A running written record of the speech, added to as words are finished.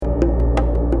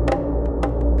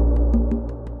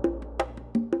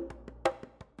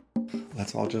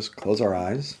let's all just close our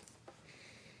eyes.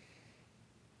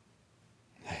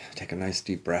 Take a nice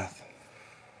deep breath.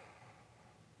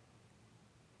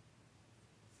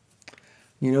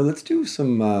 Let's do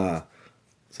some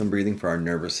breathing for our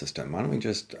nervous system. Why don't we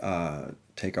just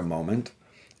take a moment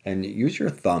and use your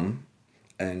thumb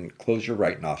and close your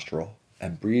right nostril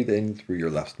and breathe in through your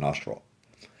left nostril.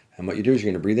 And what you do is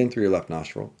you're going to breathe in through your left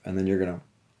nostril, and then you're going to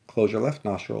close your left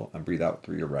nostril and breathe out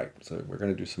through your right. So we're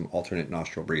going to do some alternate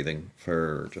nostril breathing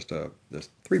for just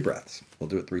 3 breaths. We'll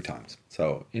do it 3 times.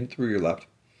 So in through your left,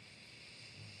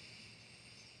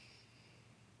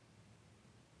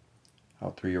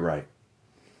 out through your right.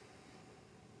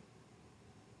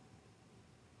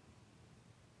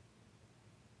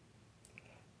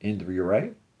 In through your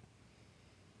right,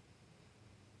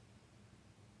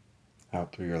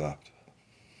 out through your left.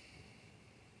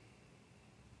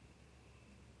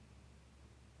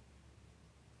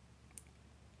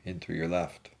 In through your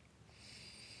left,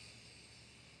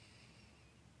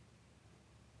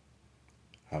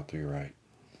 out through your right.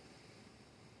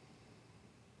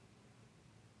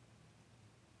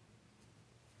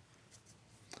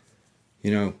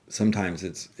 Sometimes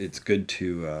it's good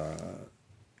to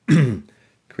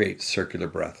create circular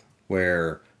breath,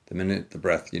 where the minute the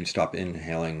breath you stop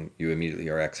inhaling, you immediately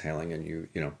are exhaling, and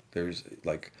there's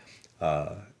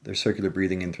there's circular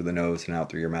breathing in through the nose and out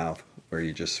through your mouth, where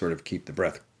you just sort of keep the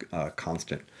breath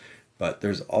constant. But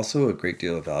there's also a great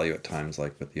deal of value at times,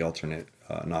 like with the alternate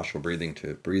nostril breathing,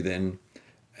 to breathe in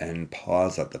and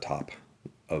pause at the top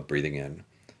of breathing in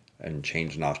and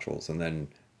change nostrils, and then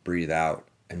breathe out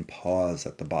and pause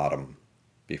at the bottom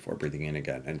before breathing in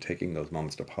again. And taking those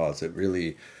moments to pause, it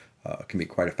really can be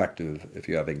quite effective if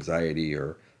you have anxiety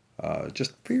or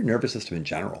just for your nervous system in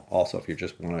general. Also, if you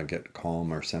just want to get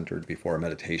calm or centered before a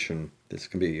meditation, this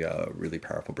can be really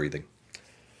powerful breathing.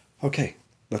 Okay,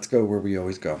 let's go where we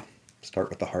always go. Start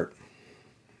with the heart.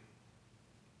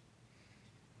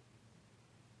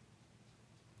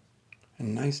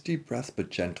 And nice deep breaths, but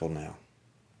gentle now,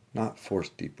 not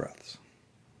forced deep breaths.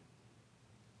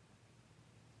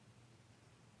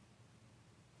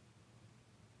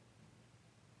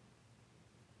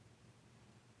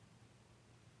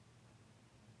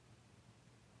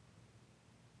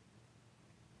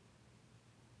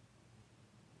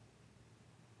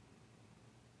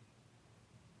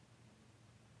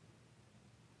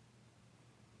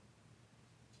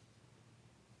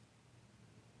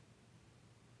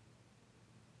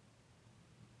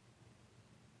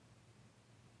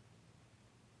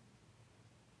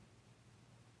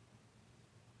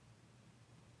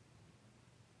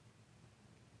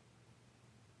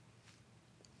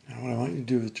 And what I want you to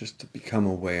do is just to become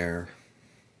aware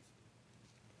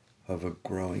of a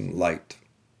growing light.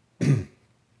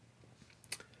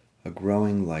 A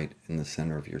growing light in the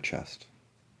center of your chest,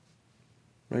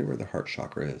 right where the heart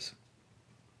chakra is.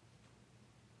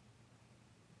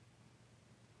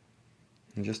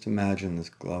 And just imagine this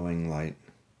glowing light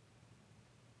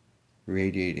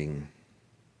radiating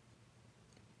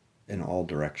in all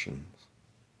directions.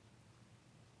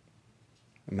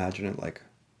 Imagine it like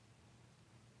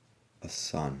a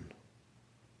sun,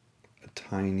 a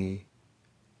tiny,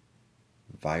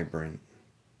 vibrant,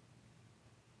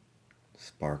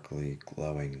 sparkly,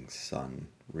 glowing sun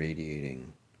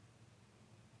radiating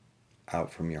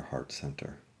out from your heart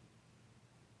center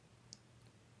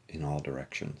in all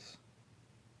directions.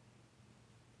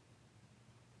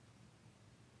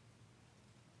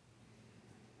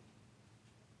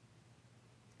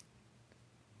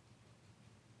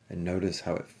 And notice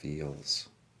how it feels.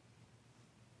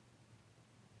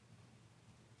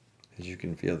 As you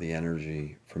can feel the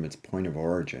energy from its point of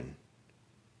origin,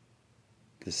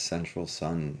 this central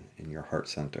sun in your heart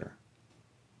center.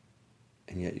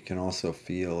 And yet you can also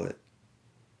feel it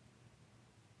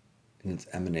in its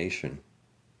emanation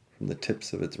from the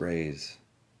tips of its rays,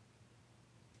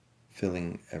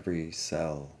 filling every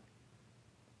cell,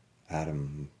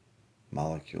 atom,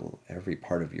 molecule, every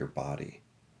part of your body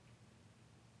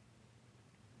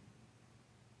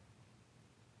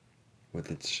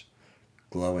with its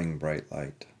glowing bright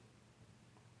light.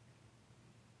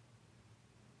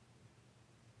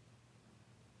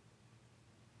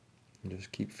 And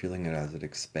just keep feeling it as it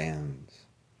expands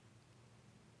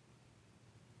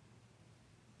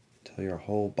until your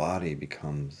whole body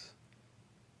becomes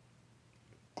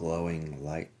glowing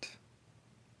light.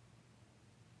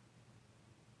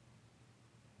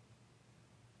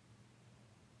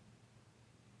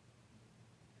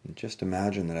 And just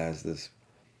imagine that as this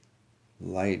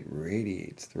light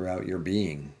radiates throughout your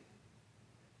being,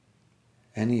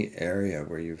 any area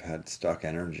where you've had stuck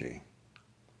energy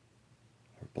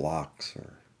or blocks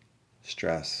or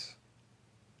stress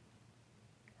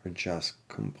are just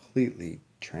completely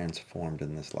transformed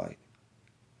in this light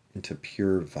into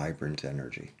pure, vibrant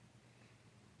energy.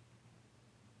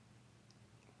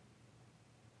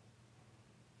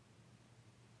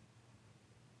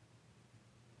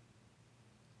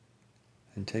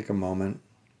 And take a moment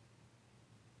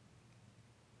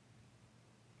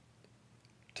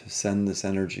to send this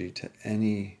energy to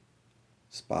any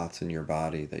spots in your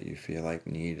body that you feel like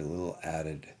need a little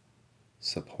added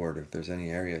support. If there's any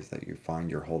areas that you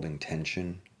find you're holding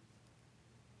tension,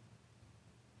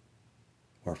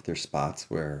 or if there's spots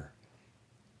where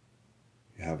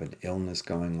you have an illness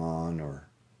going on, or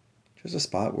just a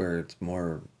spot where it's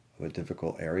more of a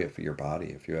difficult area for your body.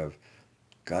 If you have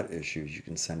gut issues, you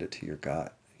can send it to your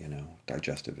gut,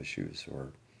 digestive issues,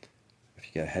 or if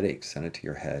you get headaches, send it to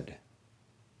your head.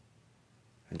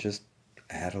 And just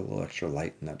add a little extra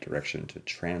light in that direction to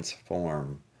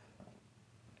transform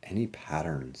any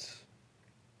patterns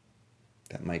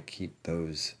that might keep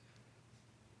those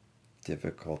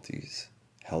difficulties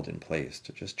held in place,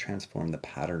 to just transform the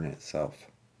pattern itself.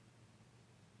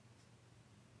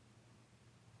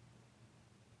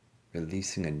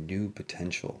 Releasing a new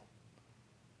potential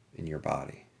in your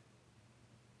body.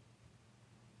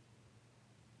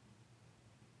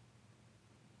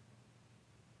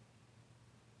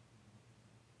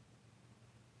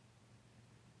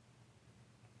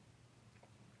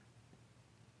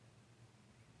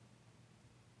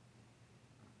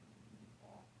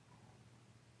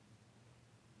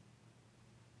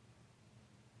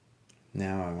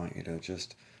 Now I want you to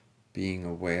just being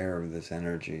aware of this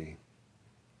energy,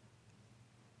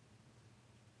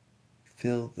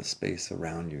 fill the space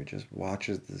around you. Just watch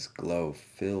as this glow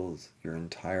fills your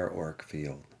entire auric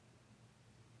field.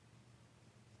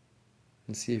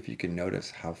 And see if you can notice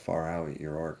how far out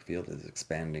your auric field is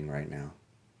expanding right now.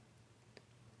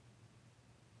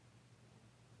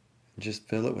 And just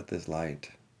fill it with this light.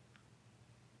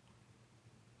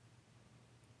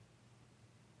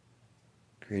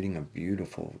 Creating a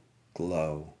beautiful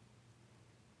glow,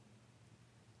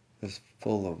 just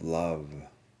full of love,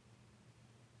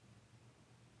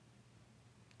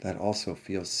 that also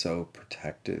feels so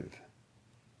protective.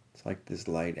 It's like this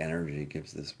light energy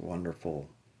gives this wonderful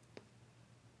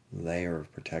layer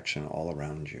of protection all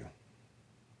around you.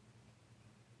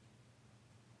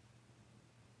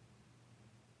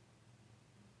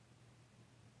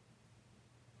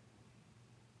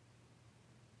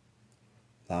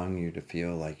 Allowing you to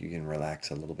feel like you can relax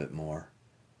a little bit more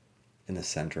in the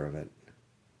center of it,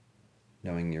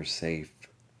 knowing you're safe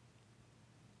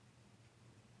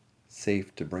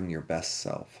to bring your best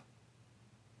self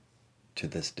to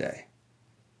this day.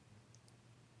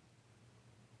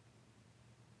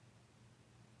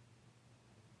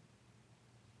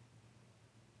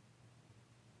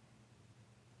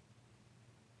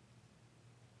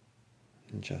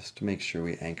 And just to make sure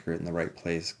we anchor it in the right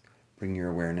place, bring your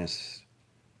awareness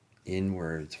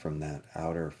inwards from that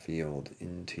outer field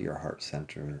into your heart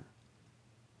center,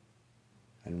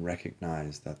 and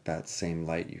recognize that that same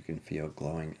light you can feel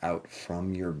glowing out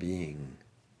from your being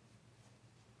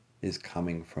is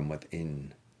coming from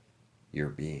within your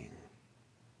being.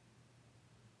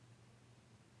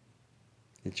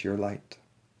 It's your light.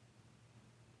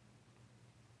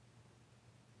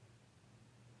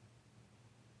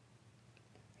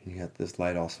 And yet this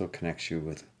light also connects you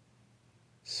with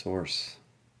source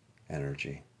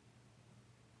energy,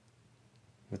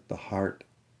 with the heart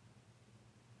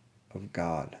of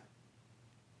God.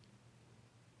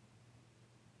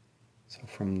 So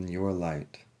from your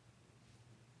light,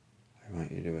 I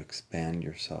want you to expand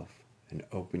yourself and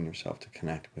open yourself to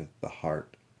connect with the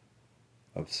heart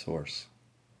of Source.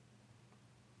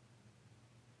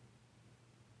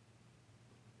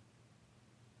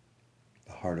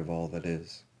 The heart of all that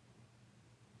is.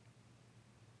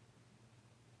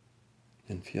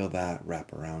 And feel that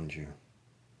wrap around you,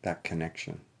 that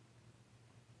connection.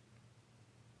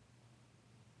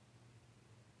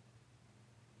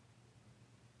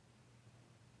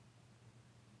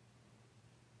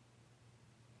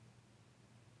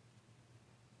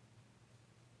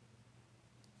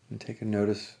 And take a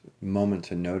moment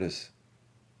to notice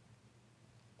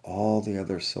all the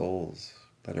other souls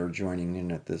that are joining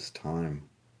in at this time.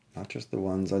 Not just the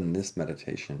ones on this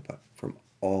meditation, but from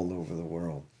all over the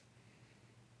world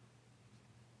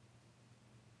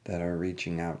that are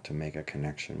reaching out to make a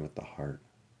connection with the heart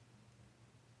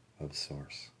of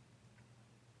Source.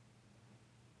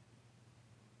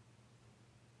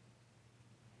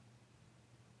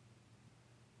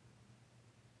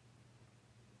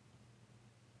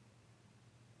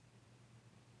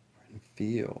 And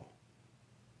feel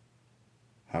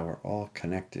how we're all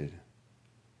connected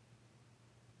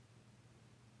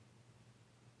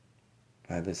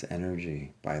by this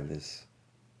energy, by this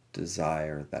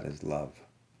desire that is love.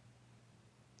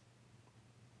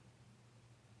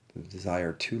 The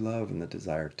desire to love and the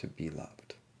desire to be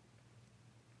loved.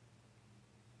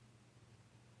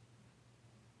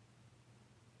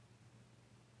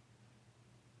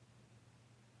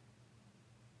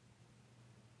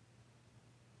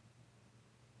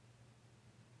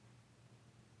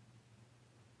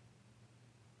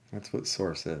 That's what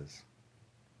Source is.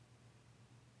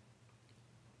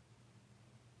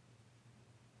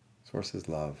 Source is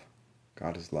love.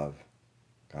 God is love.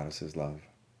 Goddess is love.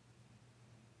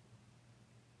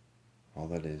 All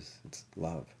that is, it's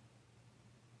love.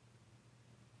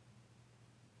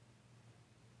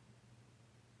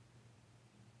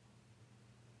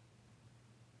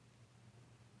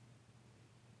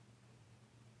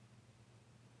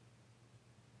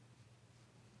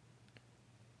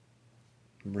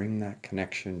 Bring that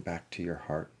connection back to your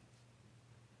heart.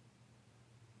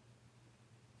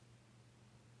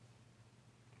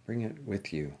 Bring it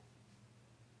with you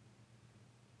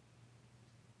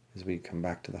as we come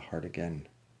back to the heart again.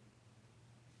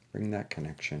 Bring that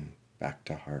connection back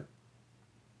to heart.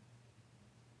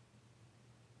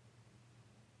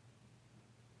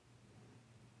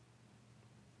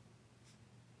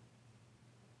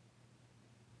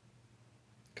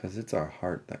 Because it's our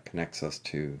heart that connects us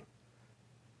to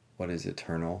what is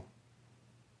eternal,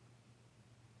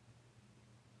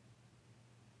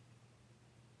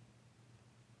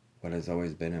 what has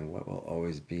always been and what will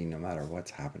always be, no matter what's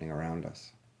happening around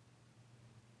us.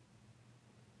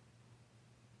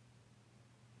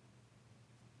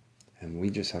 And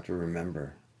we just have to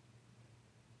remember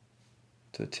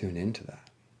to tune into that,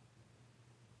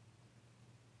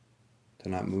 to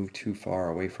not move too far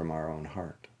away from our own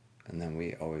heart, and then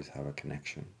we always have a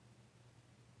connection.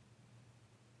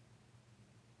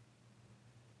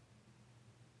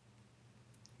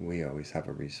 We always have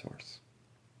a resource.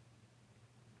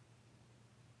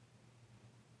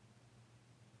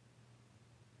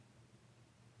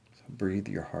 So breathe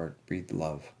your heart, breathe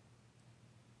love.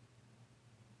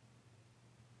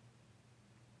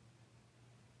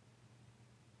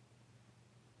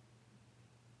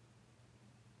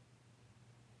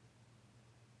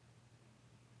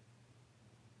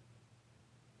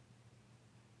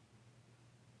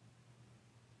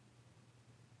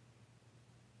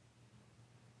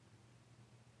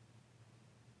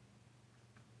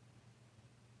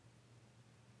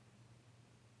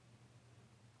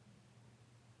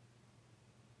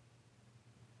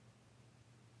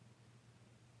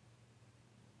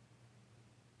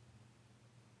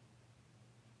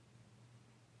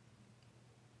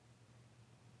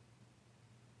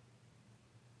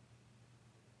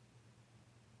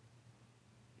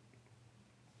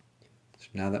 So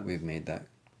now that we've made that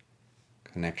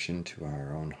connection to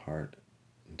our own heart,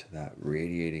 into that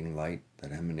radiating light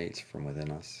that emanates from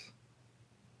within us,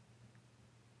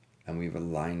 and we've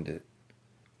aligned it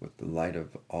with the light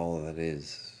of all that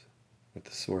is, with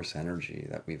the source energy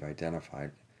that we've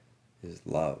identified is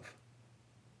love.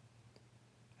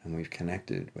 And we've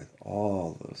connected with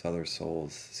all those other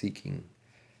souls seeking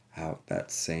out that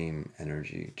same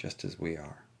energy just as we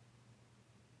are.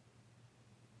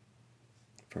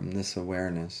 From this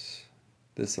awareness,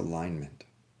 this alignment,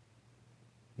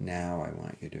 now I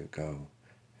want you to go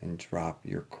and drop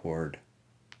your cord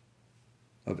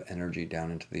of energy down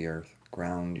into the earth.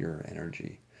 Ground your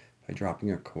energy by dropping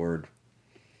your cord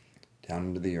down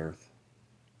into the earth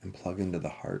and plug into the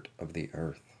heart of the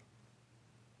earth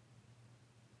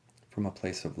from a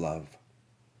place of love.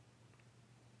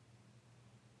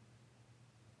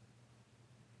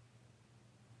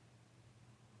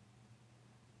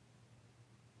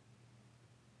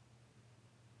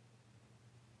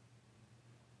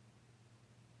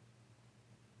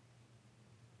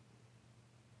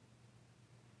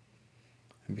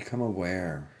 And become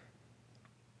aware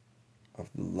of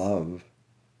the love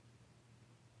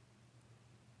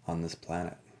on this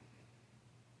planet.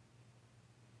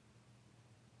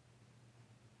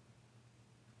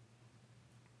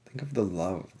 Think of the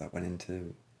love that went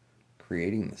into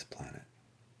creating this planet.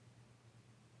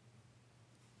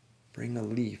 Bring a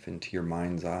leaf into your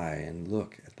mind's eye and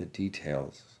look at the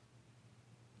details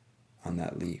on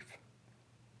that leaf.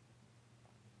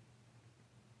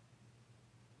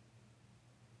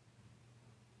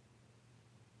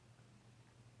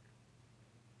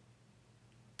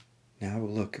 Now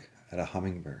look at a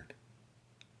hummingbird.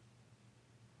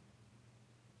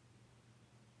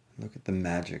 Look at the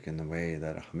magic in the way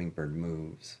that a hummingbird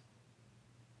moves.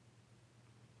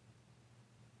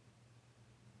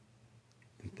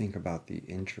 And think about the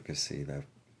intricacy that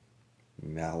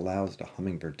allows the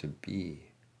hummingbird to be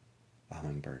a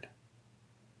hummingbird.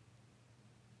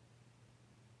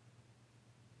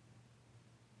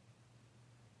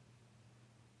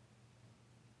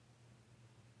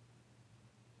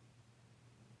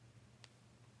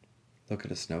 Look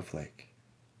at a snowflake.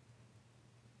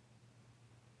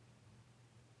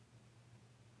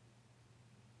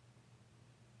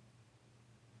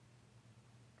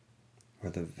 Or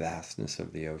the vastness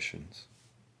of the oceans.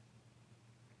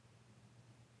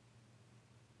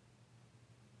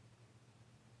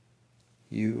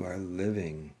 You are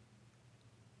living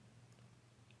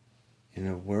in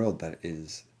a world that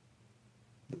is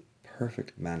the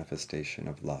perfect manifestation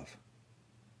of love,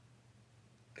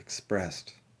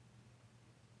 expressed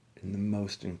in the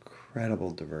most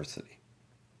incredible diversity.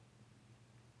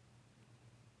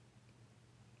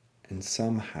 And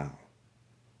somehow,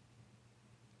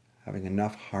 having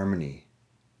enough harmony,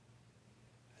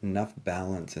 enough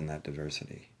balance in that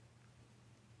diversity,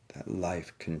 that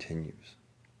life continues.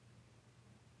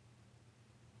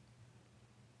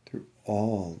 Through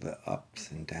all the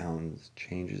ups and downs,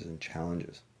 changes and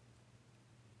challenges,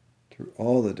 through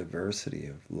all the diversity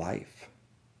of life,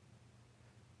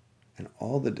 and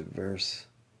all the diverse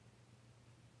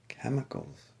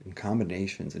chemicals and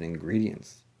combinations and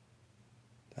ingredients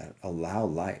that allow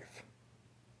life,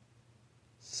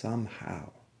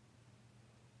 somehow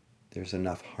there's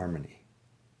enough harmony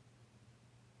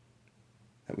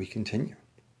that we continue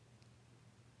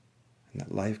and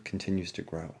that life continues to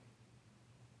grow.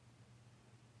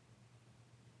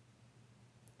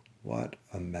 What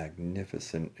a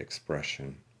magnificent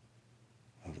expression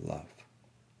of love.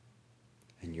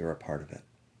 And you're a part of it.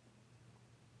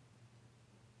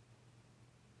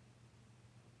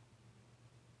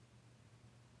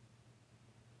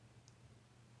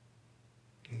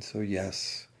 And so,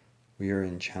 yes, we are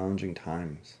in challenging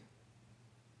times.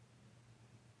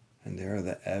 And there are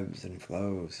the ebbs and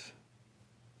flows.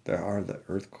 There are the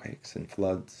earthquakes and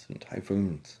floods and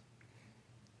typhoons.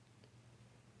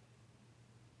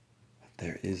 But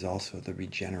there is also the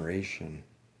regeneration,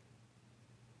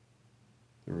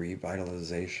 the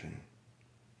revitalization.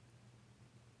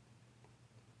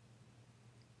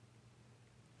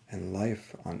 And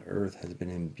life on earth has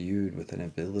been imbued with an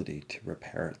ability to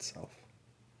repair itself,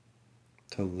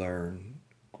 to learn,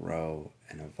 grow,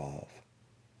 and evolve.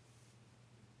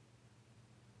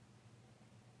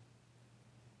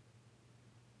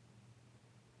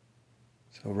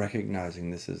 So recognizing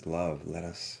this is love, let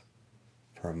us,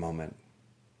 for a moment,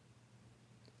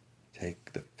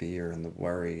 take the fear and the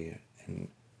worry and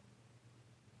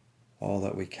all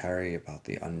that we carry about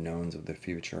the unknowns of the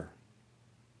future.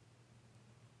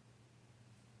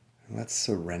 And let's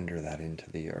surrender that into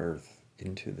the earth,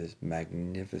 into this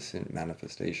magnificent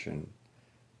manifestation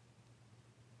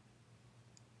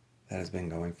that has been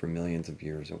going for millions of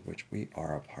years, of which we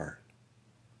are a part.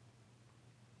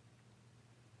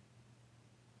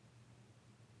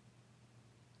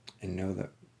 And know that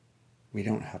we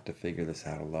don't have to figure this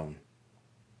out alone.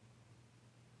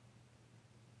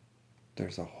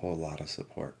 There's a whole lot of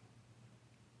support.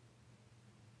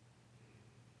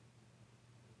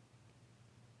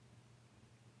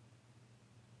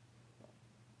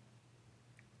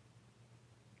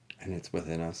 And it's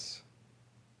within us.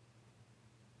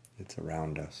 It's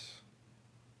around us.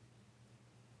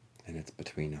 And it's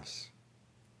between us.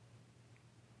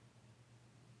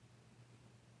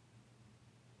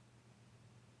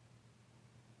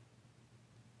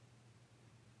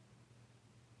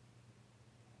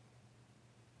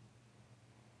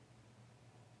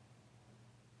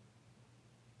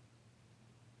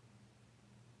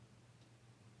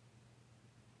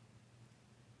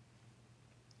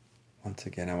 Once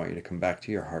again, I want you to come back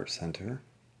to your heart center.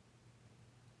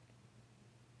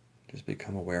 Just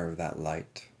become aware of that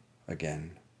light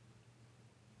again,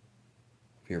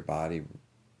 of your body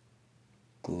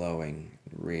glowing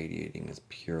and radiating as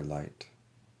pure light.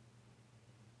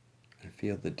 And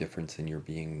feel the difference in your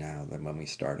being now than when we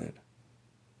started.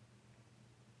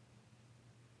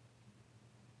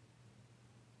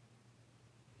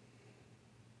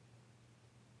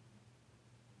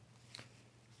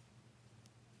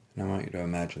 And I want you to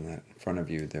imagine that in front of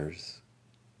you there's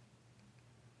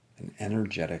an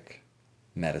energetic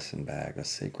medicine bag, a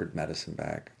sacred medicine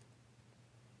bag.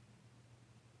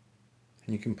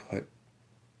 And you can put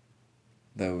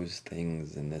those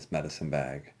things in this medicine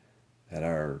bag that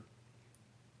are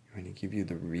going to give you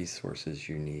the resources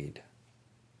you need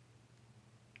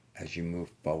as you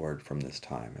move forward from this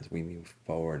time, as we move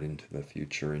forward into the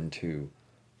future, into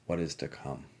what is to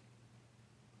come.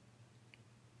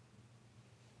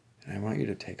 And I want you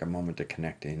to take a moment to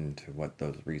connect into what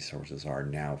those resources are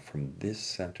now from this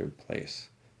centered place,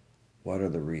 what are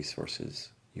the resources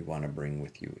you want to bring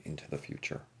with you into the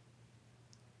future?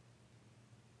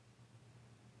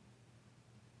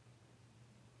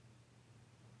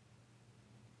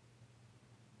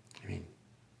 I mean,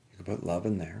 you could put love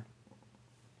in there.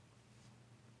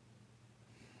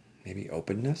 Maybe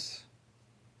openness.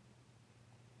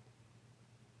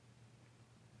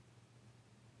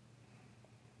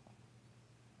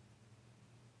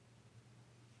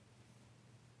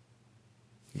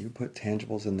 You could put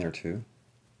tangibles in there too,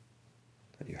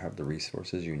 that you have the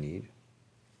resources you need.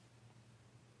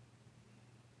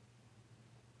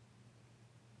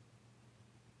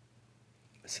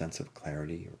 A sense of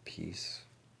clarity or peace.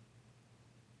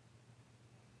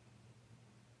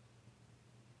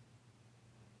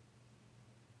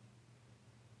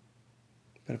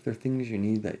 But if there are things you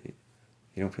need that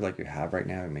you don't feel like you have right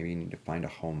now, maybe you need to find a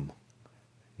home.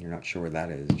 You're not sure where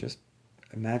that is. Just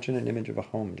imagine an image of a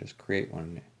home. Just create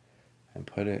one and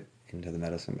put it into the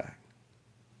medicine bag.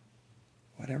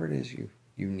 Whatever it is you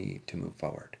need to move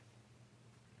forward.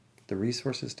 The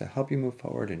resources to help you move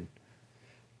forward and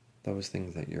those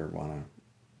things that you want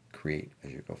to create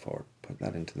as you go forward. Put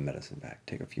that into the medicine bag.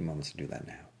 Take a few moments to do that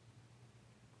now.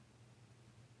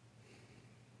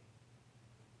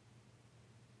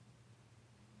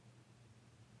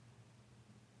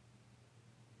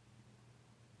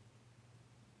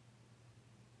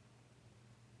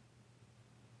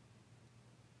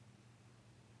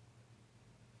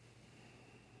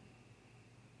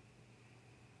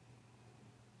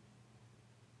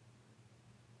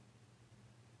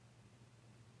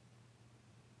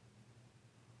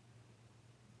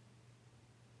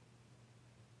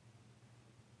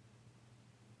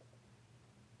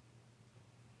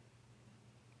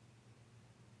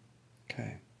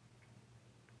 Okay.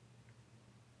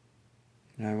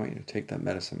 Now I want you to take that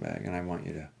medicine bag and I want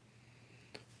you to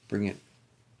bring it,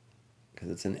 because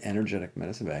it's an energetic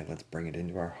medicine bag, let's bring it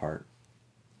into our heart.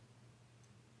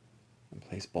 And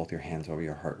place both your hands over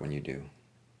your heart when you do.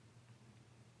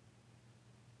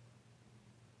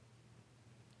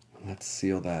 And let's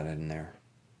seal that in there.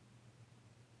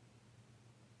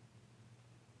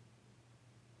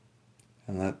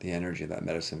 And let the energy of that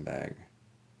medicine bag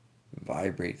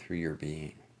vibrate through your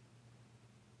being,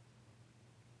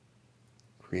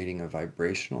 creating a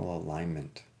vibrational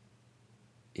alignment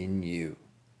in you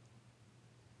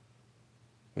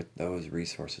with those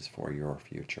resources for your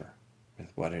future,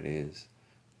 with what it is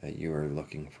that you are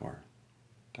looking for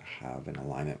to have in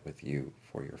alignment with you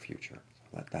for your future.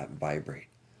 So let that vibrate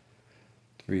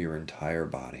through your entire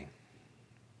body.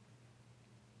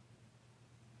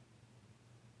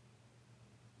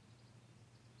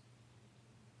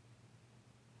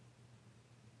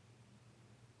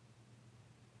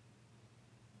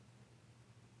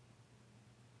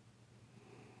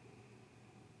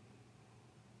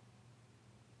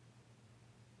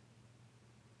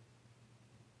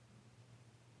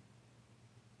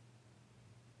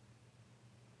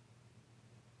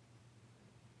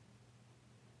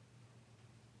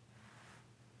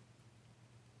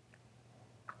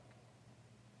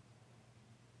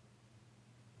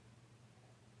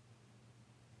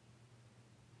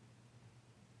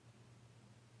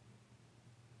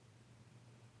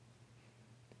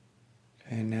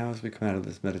 And now as we come out of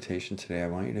this meditation today, I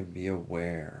want you to be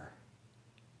aware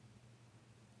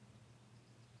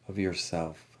of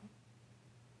yourself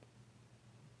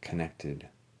connected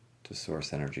to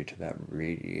source energy, to that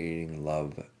radiating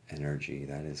love energy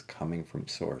that is coming from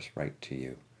source right to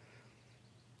you,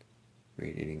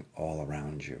 radiating all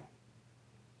around you.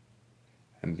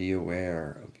 And be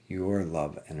aware of your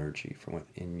love energy from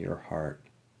within your heart,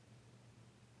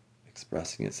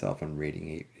 expressing itself and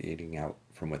radiating out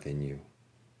from within you.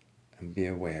 And be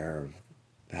aware of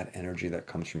that energy that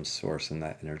comes from source and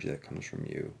that energy that comes from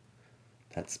you,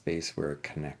 that space where it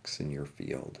connects in your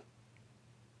field.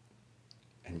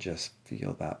 And just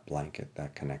feel that blanket,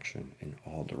 that connection in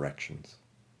all directions.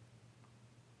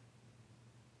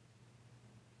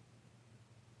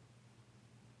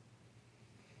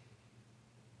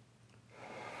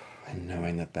 And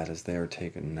knowing that that is there,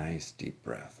 take a nice deep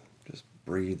breath. Just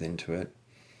breathe into it.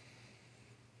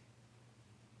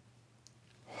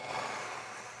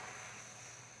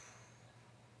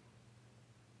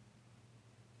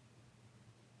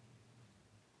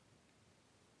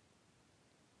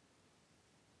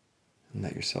 And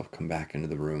let yourself come back into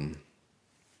the room,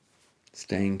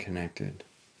 staying connected,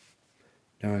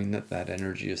 knowing that that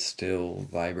energy is still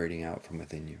vibrating out from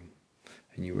within you.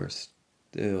 And you are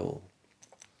still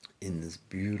in this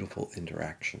beautiful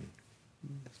interaction,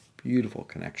 this beautiful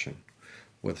connection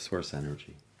with source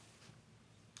energy.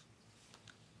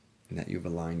 And that you've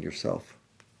aligned yourself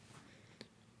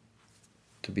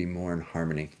to be more in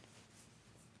harmony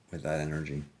with that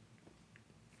energy.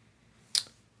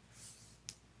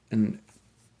 And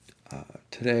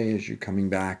today, as you're coming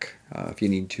back, if you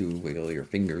need to, wiggle your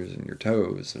fingers and your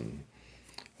toes and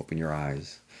open your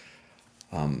eyes.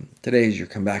 Today, as you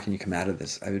come back and you come out of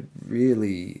this, I would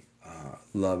really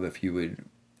love if you would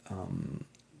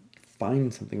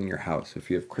find something in your house. If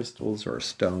you have crystals or a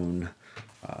stone,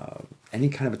 any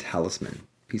kind of a talisman,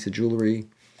 piece of jewelry,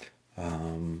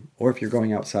 or if you're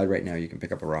going outside right now, you can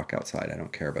pick up a rock outside. I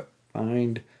don't care, but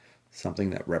find something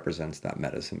that represents that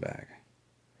medicine bag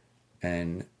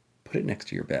and put it next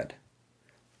to your bed.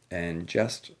 And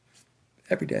just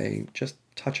every day, just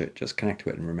touch it, just connect to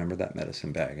it, and remember that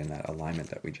medicine bag and that alignment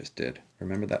that we just did.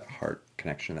 Remember that heart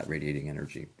connection, that radiating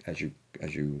energy as you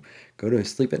go to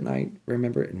sleep at night.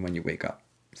 Remember it, and when you wake up.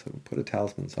 So put a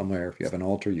talisman somewhere. If you have an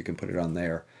altar, you can put it on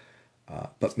there.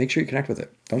 But make sure you connect with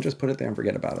it. Don't just put it there and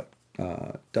forget about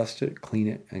it. Dust it, clean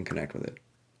it, and connect with it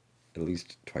at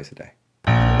least twice a day.